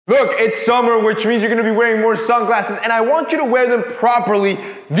Look, it's summer, which means you're gonna be wearing more sunglasses, and I want you to wear them properly.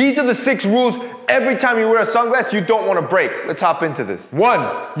 These are the 6 rules every time you wear a sunglass you don't wanna break. Let's hop into this. 1,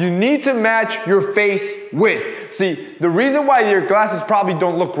 you need to match your face width. See, the reason why your glasses probably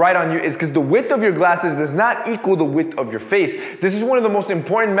don't look right on you is because the width of your glasses does not equal the width of your face. This is one of the most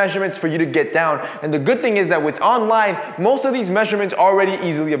important measurements for you to get down, and the good thing is that with online, most of these measurements are already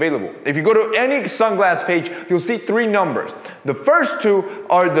easily available. If you go to any sunglass page, you'll see 3 numbers. The first 2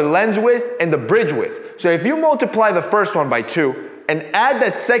 are the lens width and the bridge width. So if you multiply the first one by 2 and add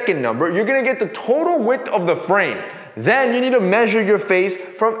that second number, you're gonna get the total width of the frame. Then you need to measure your face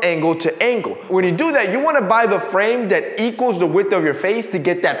from angle to angle. When you do that, you wanna buy the frame that equals the width of your face to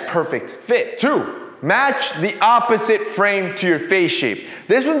get that perfect fit. 2, match the opposite frame to your face shape.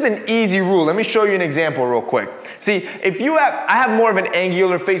 This one's an easy rule. Let me show you an example real quick. See, I have more of an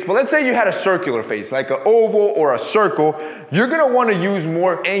angular face, but let's say you had a circular face, like an oval or a circle, you're gonna wanna use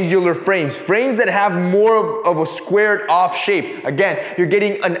more angular frames that have more of a squared off shape. Again, you're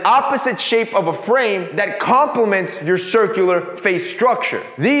getting an opposite shape of a frame that complements your circular face structure.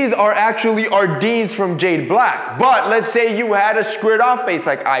 These are actually Ardeen's from Jade Black, but let's say you had a squared off face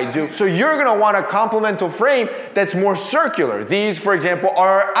like I do, so you're gonna want a complemental frame that's more circular. These, for example,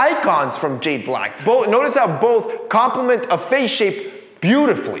 are icons from Jade Black. Notice how both complement a face shape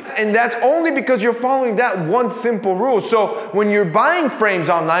beautifully. And that's only because you're following that one simple rule. So when you're buying frames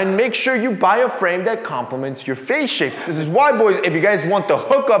online, make sure you buy a frame that complements your face shape. This is why, boys, if you guys want the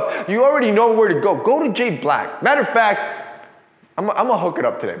hookup, you already know where to go. Go to Jade Black. Matter of fact, I'm gonna hook it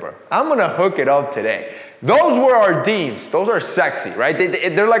up today, bro. I'm gonna hook it up today. Those were Ardeen's. Those are sexy, right?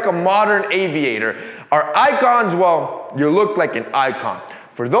 They're like a modern aviator. Our icons, well, you look like an icon.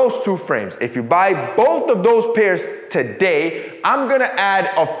 For those 2 frames, if you buy both of those pairs today, I'm gonna add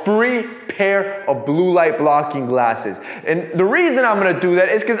a free pair of blue light blocking glasses. And the reason I'm gonna do that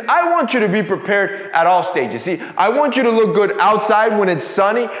is because I want you to be prepared at all stages. See, I want you to look good outside when it's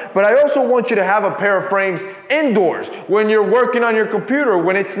sunny, but I also want you to have a pair of frames indoors when you're working on your computer,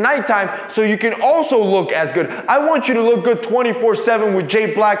 when it's nighttime, so you can also look as good. I want you to look good 24/7 with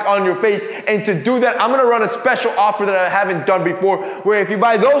Jade Black on your face, and to do that, I'm gonna run a special offer that I haven't done before, where if you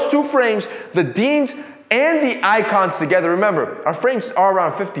buy those 2 frames, the Deans and the icons together, remember, our frames are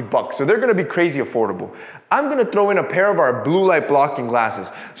around 50 bucks, so they're gonna be crazy affordable. I'm gonna throw in a pair of our blue light blocking glasses.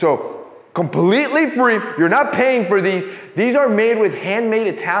 So, completely free, you're not paying for these. These are made with handmade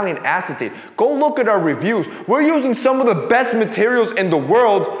Italian acetate. Go look at our reviews. We're using some of the best materials in the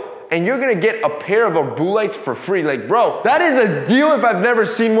world, and you're gonna get a pair of our blue lights for free. Like, bro, that is a deal if I've never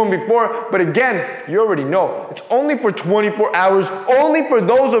seen one before. But again, you already know, it's only for 24 hours, only for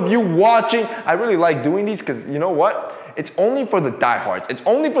those of you watching. I really like doing these because you know what? It's only for the diehards. It's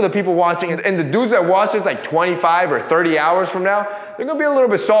only for the people watching, and the dudes that watch this like 25 or 30 hours from now, they're gonna be a little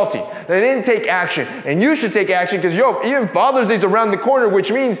bit salty. They didn't take action, and you should take action because, even Father's Day's around the corner,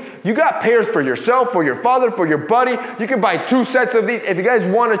 which means you got pairs for yourself, for your father, for your buddy. You can buy 2 sets of these. If you guys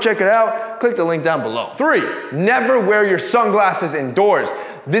wanna check it out, click the link down below. 3, never wear your sunglasses indoors.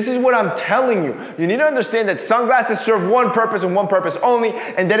 This is what I'm telling you. You need to understand that sunglasses serve one purpose and one purpose only,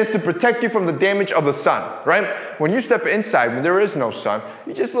 and that is to protect you from the damage of the sun, right? When you step inside, when there is no sun,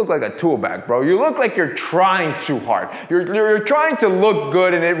 you just look like a tool bag, bro. You look like you're trying too hard. You're trying to look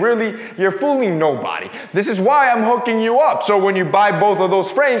good, and you're fooling nobody. This is why I'm hooking you up. So when you buy both of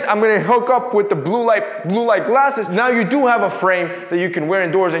those frames, I'm gonna hook up with the blue light glasses. Now you do have a frame that you can wear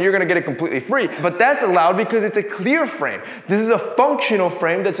indoors, and you're gonna get it completely free. But that's allowed because it's a clear frame. This is a functional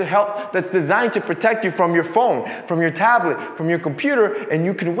frame that's designed to protect you from your phone, from your tablet, from your computer, and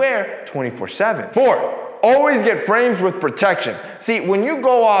you can wear 24/7. 4, always get frames with protection. See, when you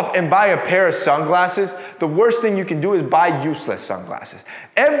go off and buy a pair of sunglasses, the worst thing you can do is buy useless sunglasses.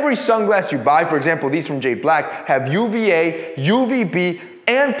 Every sunglass you buy, for example, these from Jade Black, have UVA, UVB,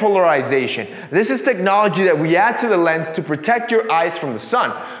 and polarization. This is technology that we add to the lens to protect your eyes from the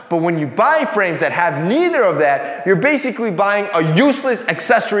sun. But when you buy frames that have neither of that, you're basically buying a useless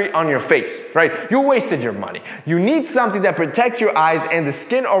accessory on your face, right? You wasted your money. You need something that protects your eyes and the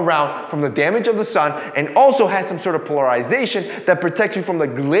skin around from the damage of the sun, and also has some sort of polarization that protects you from the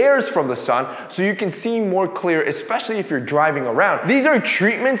glares from the sun, so you can see more clear, especially if you're driving around. These are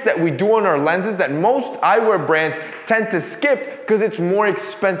treatments that we do on our lenses that most eyewear brands tend to skip because it's more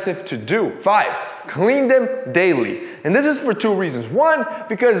expensive to do. 5, clean them daily. And this is for two reasons. One,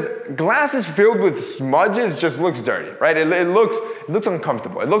 because glasses filled with smudges just looks dirty, right? It looks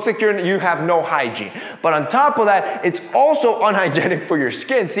uncomfortable. It looks like you have no hygiene. But on top of that, it's also unhygienic for your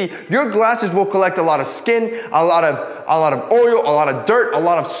skin. See, your glasses will collect a lot of skin, a lot of oil, a lot of dirt, a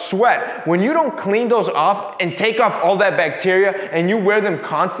lot of sweat. When you don't clean those off and take off all that bacteria and you wear them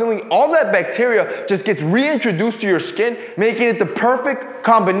constantly, all that bacteria just gets reintroduced to your skin, making it the perfect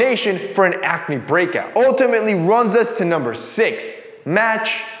combination for an acne breakout. Ultimately runs us to number 6,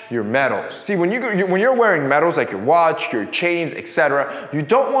 match your metals. See, when you're wearing metals like your watch, your chains, etc., you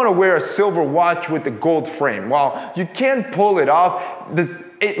don't want to wear a silver watch with a gold frame. While you can pull it off,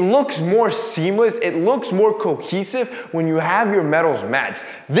 it looks more seamless, it looks more cohesive when you have your metals matched.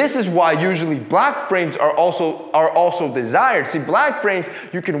 This is why usually black frames are also desired. See, black frames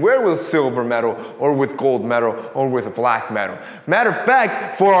you can wear with silver metal or with gold metal or with black metal. Matter of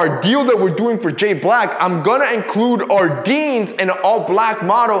fact, for our deal that we're doing for J Black, I'm gonna include our Deans in an all black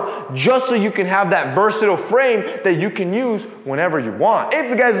model just so you can have that versatile frame that you can use whenever you want. If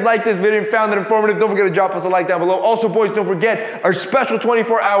you guys like this video and found it informative, don't forget to drop us a like down below. Also, boys, don't forget our special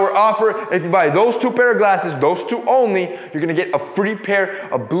 24-hour offer. If you buy those 2 pair of glasses, those 2 only, you're gonna get a free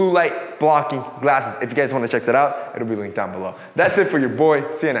pair of blue light blocking glasses. If you guys want to check that out, it'll be linked down below. That's it for your boy.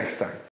 See you next time.